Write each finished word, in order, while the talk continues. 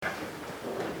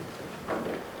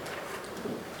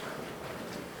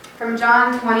From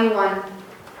John 21.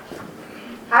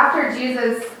 After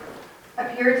Jesus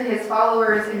appeared to his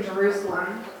followers in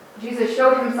Jerusalem, Jesus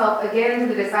showed himself again to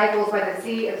the disciples by the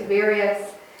Sea of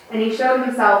Tiberias, and he showed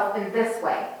himself in this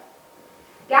way.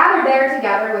 Gathered there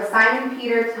together was Simon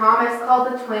Peter, Thomas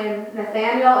called the twin,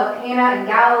 Nathanael of Cana in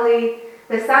Galilee,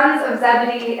 the sons of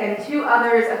Zebedee, and two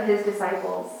others of his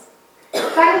disciples.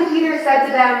 Simon Peter said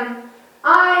to them,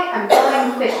 "I am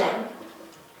going fishing."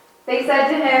 They said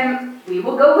to him, "We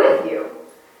will go with you."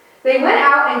 They went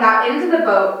out and got into the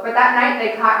boat, but that night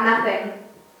they caught nothing.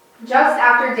 Just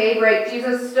after daybreak,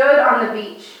 Jesus stood on the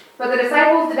beach, but the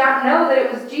disciples did not know that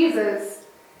it was Jesus.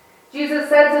 Jesus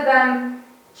said to them,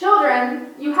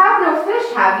 "Children, you have no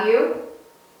fish, have you?"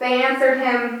 They answered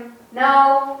him,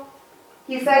 "No."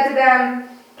 He said to them,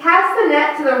 "Cast the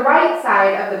net to the right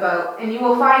side of the boat, and you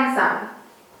will find some."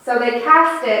 So they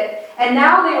cast it, and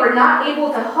now they were not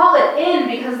able to haul it in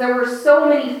because there were so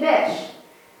many fish.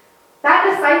 That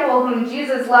disciple whom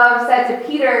Jesus loved said to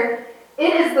Peter,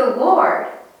 "It is the Lord."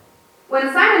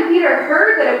 When Simon Peter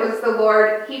heard that it was the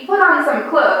Lord, he put on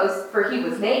some clothes, for he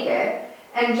was naked,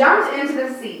 and jumped into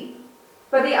the sea.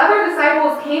 But the other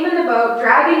disciples came in the boat,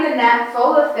 dragging the net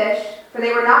full of fish, for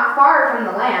they were not far from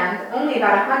the land, only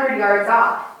about 100 yards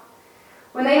off.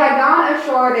 When they had gone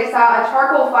ashore, they saw a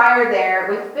charcoal fire there,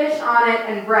 with fish on it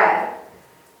and bread.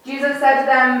 Jesus said to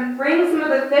them, "Bring some of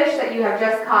the fish that you have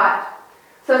just caught."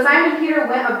 So Simon Peter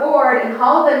went aboard and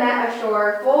hauled the net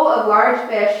ashore full of large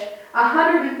fish,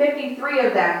 153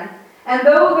 of them. And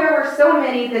though there were so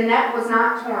many, the net was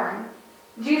not torn.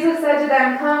 Jesus said to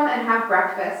them, "Come and have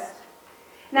breakfast."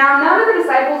 Now none of the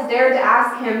disciples dared to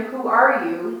ask him, "Who are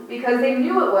you?" because they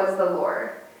knew it was the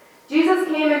Lord. Jesus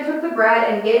came and took the bread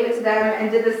and gave it to them,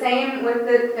 and did the same with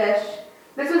the fish.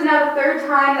 This was now the third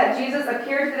time that Jesus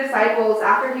appeared to the disciples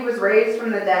after he was raised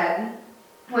from the dead.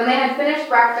 When they had finished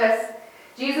breakfast,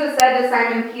 Jesus said to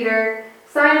Simon Peter,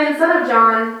 "Simon, son of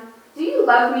John, do you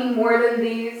love me more than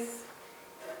these?"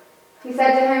 He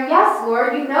said to him, "Yes,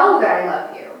 Lord, you know that I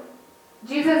love you."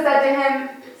 Jesus said to him,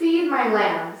 "Feed my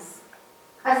lambs."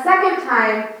 A second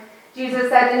time, Jesus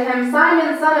said to him,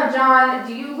 "Simon, son of John,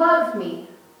 do you love me?"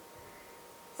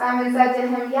 Simon said to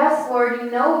him, "Yes, Lord, you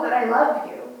know that I love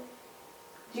you."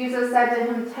 Jesus said to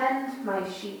him, "Tend my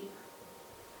sheep."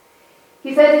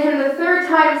 He said to him the third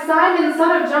time, "Simon,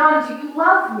 son of John, do you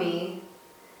love me?"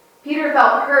 Peter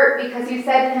felt hurt because he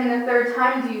said to him the third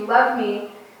time, "Do you love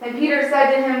me?" And Peter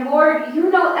said to him, "Lord, you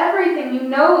know everything. You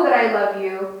know that I love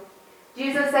you."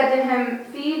 Jesus said to him,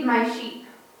 "Feed my sheep.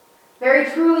 Very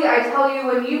truly, I tell you,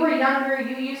 when you were younger,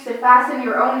 you used to fasten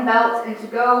your own belt and to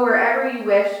go wherever you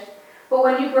wished. But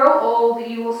when you grow old,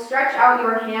 you will stretch out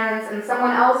your hands, and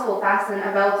someone else will fasten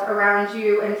a belt around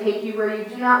you and take you where you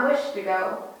do not wish to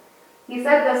go." He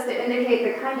said this to indicate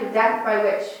the kind of death by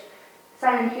which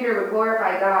Simon Peter would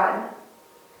glorify God.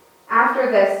 After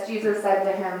this, Jesus said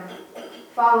to him,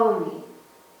 "Follow me."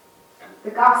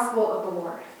 The Gospel of the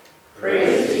Lord.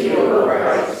 Praise to you, O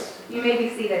Christ. You may be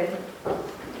seated.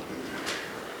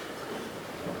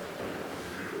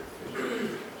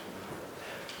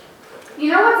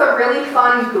 You know what's a really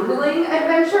fun Googling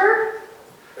adventure?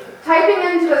 Typing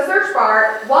into the search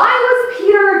bar, "Why was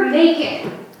Peter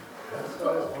naked?"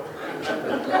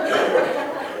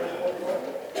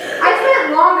 I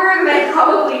spent longer than I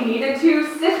probably needed to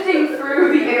sifting through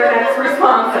the internet's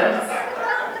responses.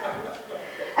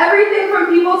 Everything from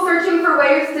people searching for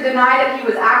ways to deny that he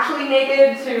was actually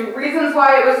naked to reasons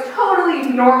why it was totally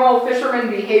normal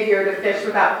fisherman behavior to fish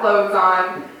without clothes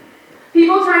on.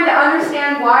 People trying to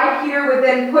understand why Peter would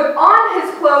then put on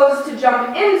his clothes to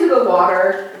jump into the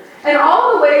water, and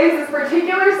all the ways this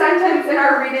particular sentence in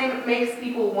our reading makes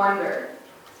people wonder.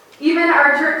 Even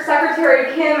our church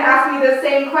secretary, Kim, asked me the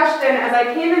same question as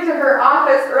I came into her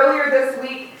office earlier this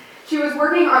week. She was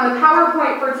working on the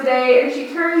PowerPoint for today, and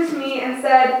she turned to me and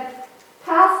said,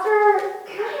 "Pastor,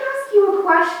 can I ask you a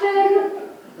question?"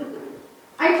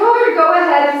 I told her to go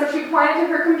ahead, and so she pointed to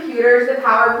her computer to the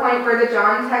PowerPoint where the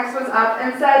John text was up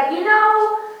and said, "You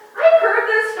know, I've heard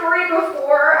this story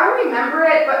before. I remember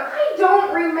it, but I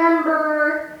don't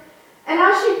remember." And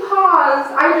as she paused,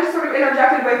 I just sort of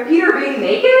interjected with, "Peter being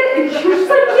naked?" And she was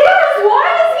just like, "Yes, why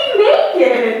is he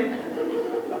naked?"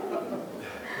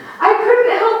 I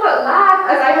couldn't help but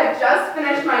laugh as I had just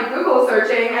finished my Google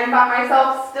searching and found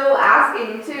myself still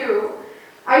asking too.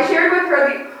 I shared with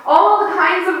her all the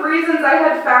kinds of reasons I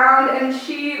had found, and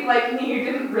she, like me,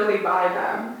 didn't really buy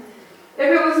them. If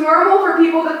it was normal for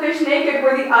people to fish naked,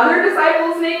 were the other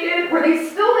disciples naked? Were they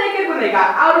still naked when they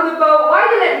got out of the boat? Why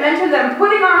didn't it mention them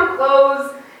putting on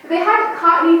clothes? If they hadn't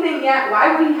caught anything yet,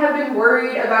 why would he have been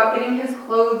worried about getting his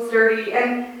clothes dirty?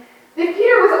 And If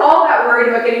Peter was all that worried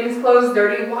about getting his clothes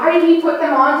dirty, why did he put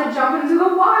them on to jump into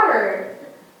the water?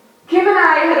 Kim and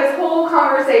I had this whole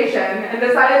conversation and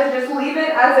decided to just leave it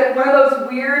as one of those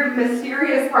weird,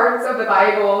 mysterious parts of the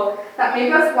Bible that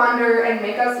make us wonder and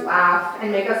make us laugh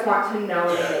and make us want to know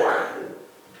more.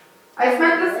 I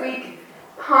spent this week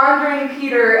pondering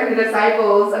Peter and the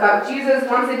disciples about Jesus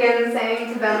once again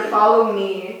saying to them, "Follow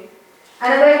me."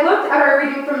 And as I looked at our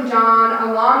reading from John,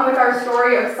 along with our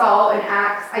story of Saul in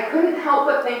Acts, I couldn't help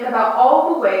but think about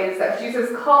all the ways that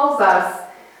Jesus calls us,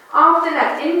 often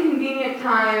at inconvenient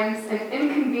times and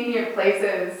inconvenient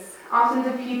places, often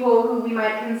to people who we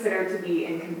might consider to be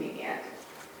inconvenient.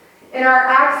 In our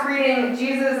Acts reading,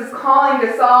 Jesus' calling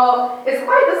to Saul is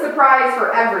quite a surprise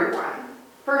for everyone.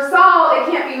 For Saul,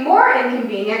 it can't be more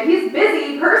inconvenient. He's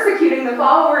busy persecuting the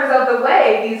followers of the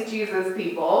way, these Jesus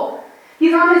people.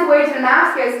 He's on his way to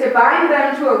Damascus to bind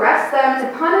them, to arrest them,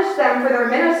 to punish them for their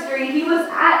ministry. He was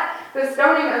at the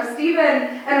stoning of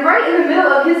Stephen, and right in the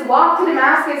middle of his walk to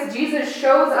Damascus, Jesus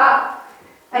shows up,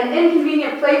 an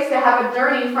inconvenient place to have a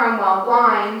journey from while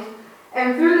blind.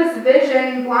 And through this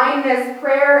vision, blindness,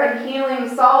 prayer, and healing,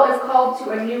 Saul is called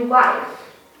to a new life.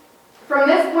 From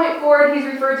this point forward, he's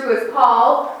referred to as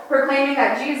Paul, proclaiming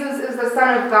that Jesus is the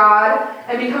Son of God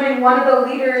and becoming one of the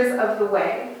leaders of the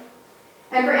way.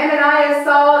 And for Ananias,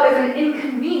 Saul is an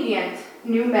inconvenient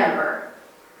new member.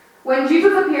 When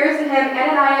Jesus appears to him,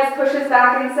 Ananias pushes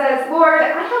back and says, "Lord,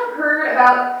 I have heard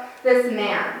about this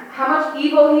man, how much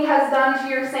evil he has done to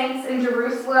your saints in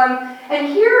Jerusalem, and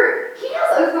here he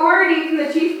has authority from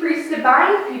the chief priests to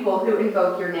bind people who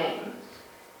invoke your name."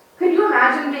 Could you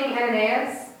imagine being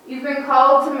Ananias? You've been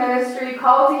called to ministry,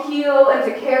 called to heal and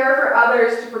to care for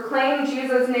others, to proclaim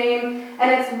Jesus' name,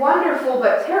 and it's wonderful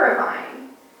but terrifying.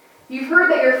 You've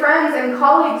heard that your friends and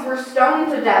colleagues were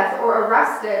stoned to death or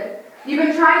arrested. You've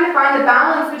been trying to find the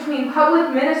balance between public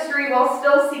ministry while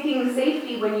still seeking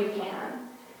safety when you can.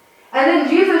 And then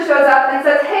Jesus shows up and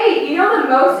says, "Hey, you know the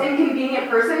most inconvenient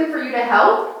person for you to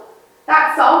help?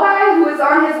 That Saul guy who is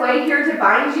on his way here to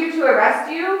bind you, to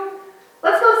arrest you?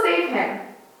 Let's go save him."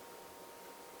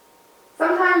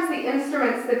 Sometimes the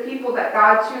instruments, the people that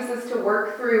God chooses to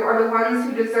work through, are the ones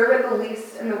who deserve it the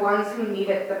least and the ones who need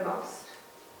it the most.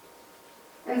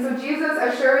 And so Jesus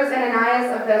assures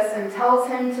Ananias of this and tells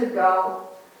him to go.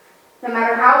 No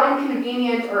matter how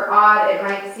inconvenient or odd it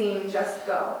might seem, just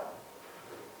go.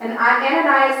 And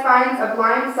Ananias finds a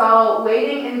blind Saul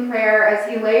waiting in prayer as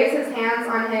he lays his hands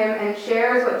on him and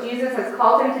shares what Jesus has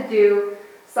called him to do.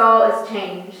 Saul is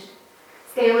changed.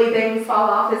 Scaly things fall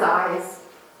off his eyes.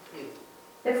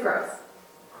 It's gross.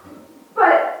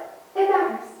 But it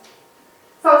matters.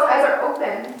 Saul's eyes are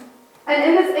open. And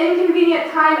in this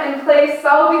inconvenient time and place,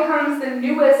 Saul becomes the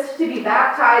newest to be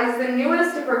baptized, the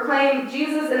newest to proclaim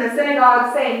Jesus in the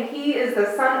synagogue, saying he is the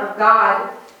Son of God.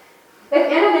 If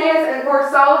Ananias or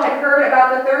Saul had heard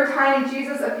about the third time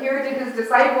Jesus appeared to his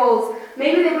disciples,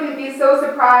 maybe they wouldn't be so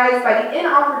surprised by the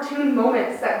inopportune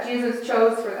moments that Jesus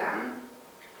chose for them.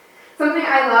 Something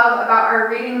I love about our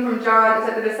reading from John is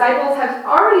that the disciples have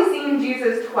already seen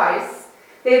Jesus twice.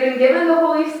 They've been given the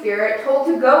Holy Spirit, told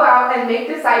to go out and make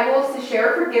disciples to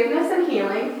share forgiveness and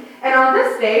healing. And on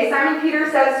this day, Simon Peter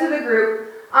says to the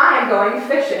group, "I am going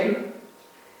fishing."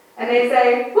 And they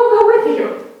say, "We'll go with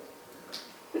you."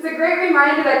 It's a great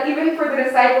reminder that even for the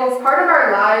disciples, part of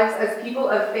our lives as people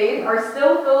of faith are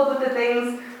still filled with the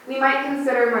things we might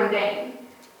consider mundane.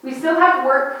 We still have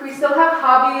work, we still have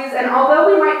hobbies, and although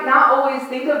we might not always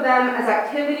think of them as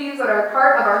activities that are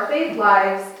part of our faith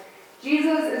lives,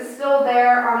 Jesus is still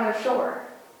there on the shore.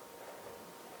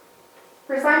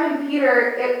 For Simon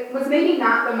Peter, it was maybe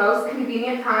not the most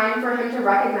convenient time for him to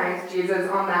recognize Jesus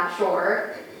on that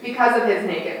shore because of his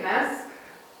nakedness.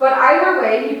 But either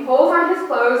way, he pulls on his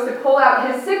clothes to pull out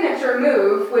his signature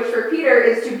move, which for Peter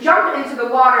is to jump into the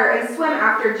water and swim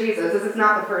after Jesus. This is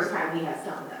not the first time he has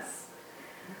done this.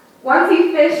 Once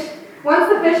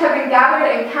the fish have been gathered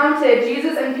and counted,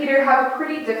 Jesus and Peter have a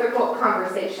pretty difficult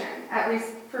conversation. At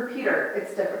least for Peter,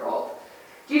 it's difficult.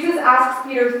 Jesus asks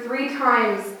Peter 3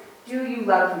 times, "Do you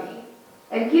love me?"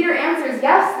 And Peter answers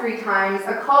yes 3 times,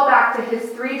 a callback to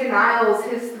his 3 denials,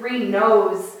 his 3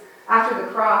 no's after the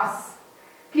cross.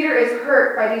 Peter is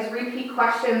hurt by these repeat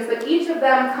questions, but each of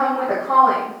them come with a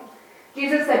calling.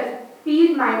 Jesus said,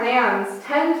 "Feed my lambs,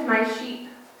 tend my sheep,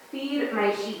 feed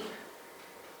my sheep."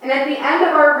 And at the end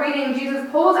of our reading, Jesus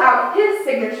pulls out his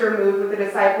signature move with the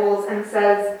disciples and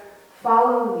says,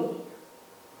 "Follow me.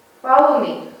 Follow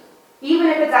me." Even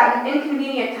if it's at an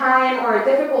inconvenient time or a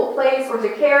difficult place, or to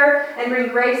care and bring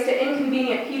grace to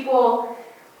inconvenient people.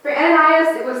 For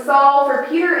Ananias, it was Saul. For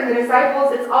Peter and the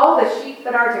disciples, it's all the sheep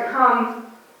that are to come.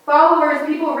 Followers,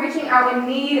 people reaching out in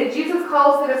need, Jesus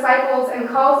calls the disciples and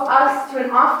calls us to an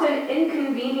often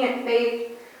inconvenient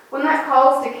faith, one that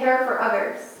calls to care for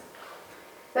others.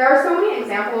 There are so many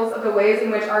examples of the ways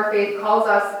in which our faith calls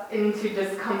us into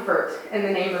discomfort in the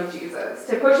name of Jesus,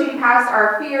 to pushing past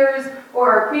our fears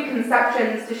or our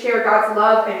preconceptions to share God's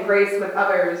love and grace with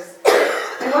others.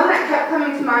 And one that kept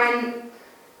coming to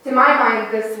my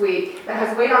mind this week that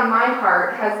has weighed on my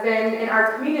heart has been in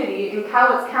our community in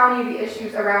Cowlitz County, the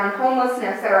issues around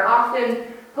homelessness that are often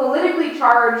politically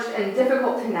charged and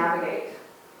difficult to navigate.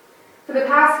 For the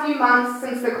past few months,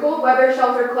 since the cold weather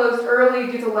shelter closed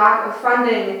early due to lack of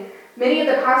funding, many of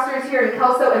the pastors here in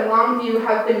Kelso and Longview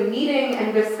have been meeting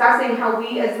and discussing how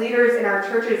we as leaders in our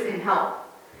churches can help,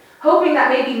 hoping that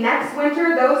maybe next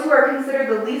winter, those who are considered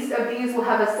the least of these will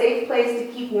have a safe place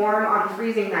to keep warm on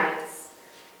freezing nights.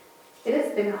 It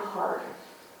has been hard.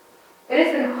 It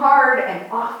has been hard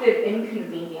and often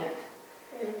inconvenient.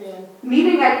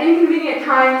 Meeting at inconvenient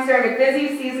times during a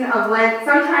busy season of Lent,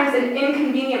 sometimes in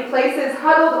inconvenient places,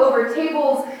 huddled over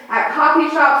tables at coffee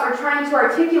shops or trying to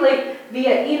articulate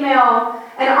via email,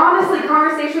 and honestly,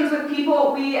 conversations with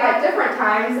people we at different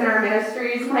times in our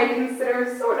ministries might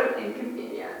consider sort of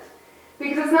inconvenient.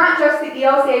 Because it's not just the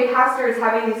ELCA pastors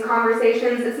having these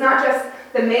conversations, it's not just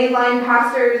the mainline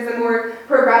pastors, the more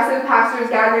progressive pastors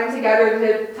gathering together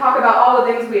to talk about all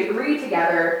the things we agree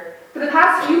together. For the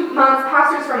past few months,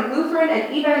 pastors from Lutheran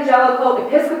and Evangelical,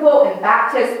 Episcopal and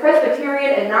Baptist,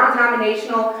 Presbyterian and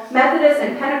non-denominational, Methodist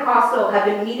and Pentecostal have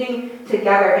been meeting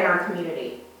together in our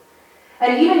community.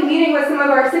 And even meeting with some of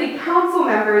our city council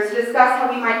members to discuss how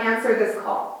we might answer this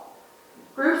call.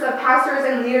 Groups of pastors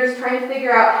and leaders trying to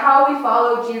figure out how we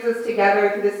follow Jesus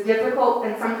together through this difficult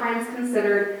and sometimes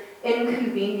considered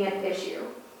inconvenient issue.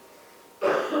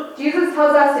 Jesus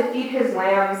tells us to feed his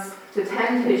lambs, to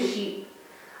tend his sheep.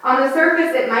 On the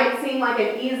surface, it might seem like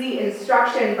an easy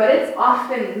instruction, but it's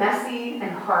often messy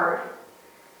and hard.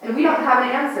 And we don't have an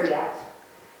answer yet.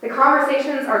 The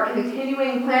conversations are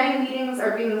continuing, planning meetings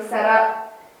are being set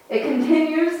up. It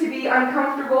continues to be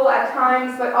uncomfortable at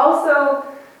times, but also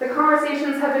the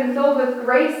conversations have been filled with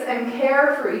grace and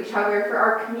care for each other, for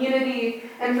our community,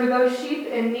 and for those sheep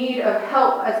in need of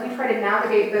help as we try to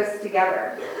navigate this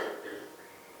together.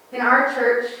 In our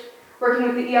church, working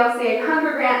with the ELCA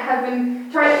Hunger Grant, have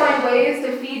been trying to find ways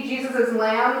to feed Jesus'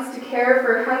 lambs, to care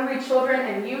for hungry children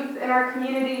and youth in our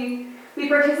community. We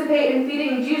participate in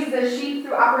feeding Jesus' sheep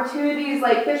through opportunities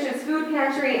like Fish's Food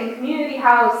Pantry and Community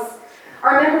House.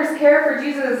 Our members care for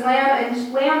Jesus'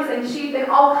 lambs and sheep in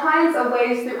all kinds of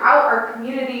ways throughout our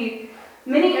community.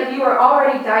 Many of you are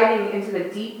already diving into the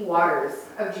deep waters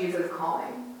of Jesus'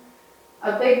 calling.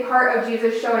 A big part of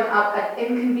Jesus showing up at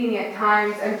inconvenient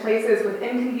times and places with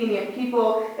inconvenient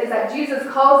people is that Jesus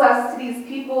calls us to these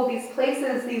people, these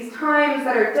places, these times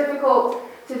that are difficult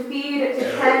to feed,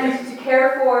 to tend, to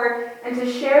care for, and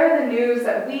to share the news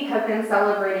that we have been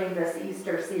celebrating this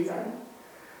Easter season.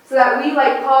 So that we,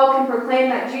 like Paul, can proclaim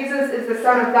that Jesus is the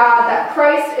Son of God, that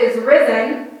Christ is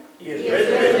risen. He is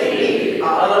risen indeed.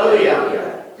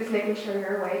 Hallelujah. Just making sure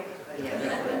you're awake.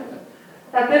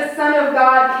 That this Son of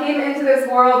God came into this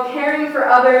world caring for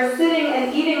others, sitting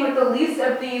and eating with the least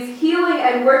of these, healing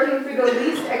and working through the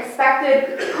least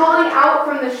expected, calling out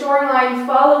from the shoreline,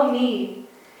 follow me.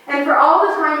 And for all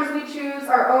the times we choose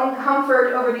our own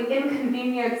comfort over the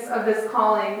inconvenience of this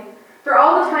calling, for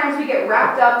all the times we get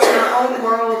wrapped up in our own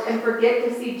world and forget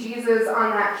to see Jesus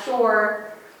on that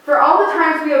shore, for all the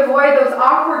times we avoid those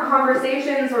awkward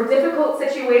conversations or difficult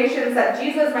situations that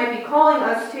Jesus might be calling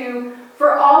us to,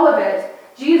 for all of it,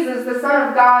 Jesus, the Son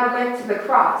of God, went to the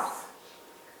cross.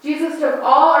 Jesus took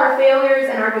all our failures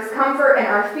and our discomfort and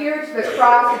our fear to the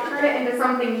cross to turn it into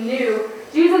something new.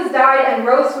 Jesus died and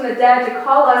rose from the dead to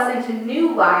call us into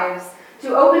new lives,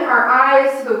 to open our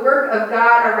eyes to the work of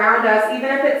God around us,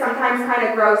 even if it's sometimes kind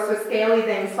of gross with scaly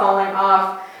things falling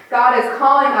off. God is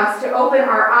calling us to open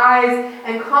our eyes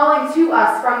and calling to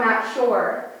us from that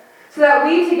shore, so that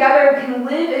we together can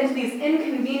live into these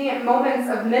inconvenient moments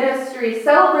of ministry,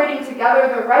 celebrating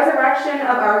together the resurrection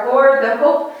of our Lord, the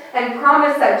hope and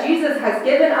promise that Jesus has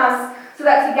given us, so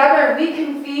that together we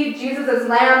can feed Jesus'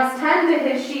 lambs, tend to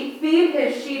his sheep, feed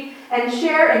his sheep, and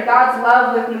share in God's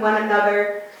love with one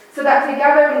another, so that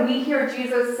together when we hear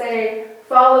Jesus say,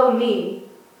 follow me,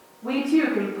 we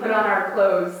too can put on our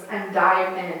clothes and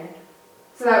dive in,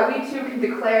 so that we too can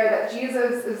declare that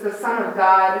Jesus is the Son of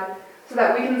God, so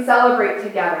that we can celebrate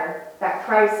together that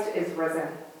Christ is risen.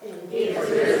 He is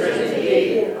risen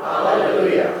indeed.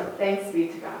 Hallelujah. Thanks be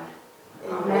to God.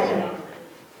 Amen.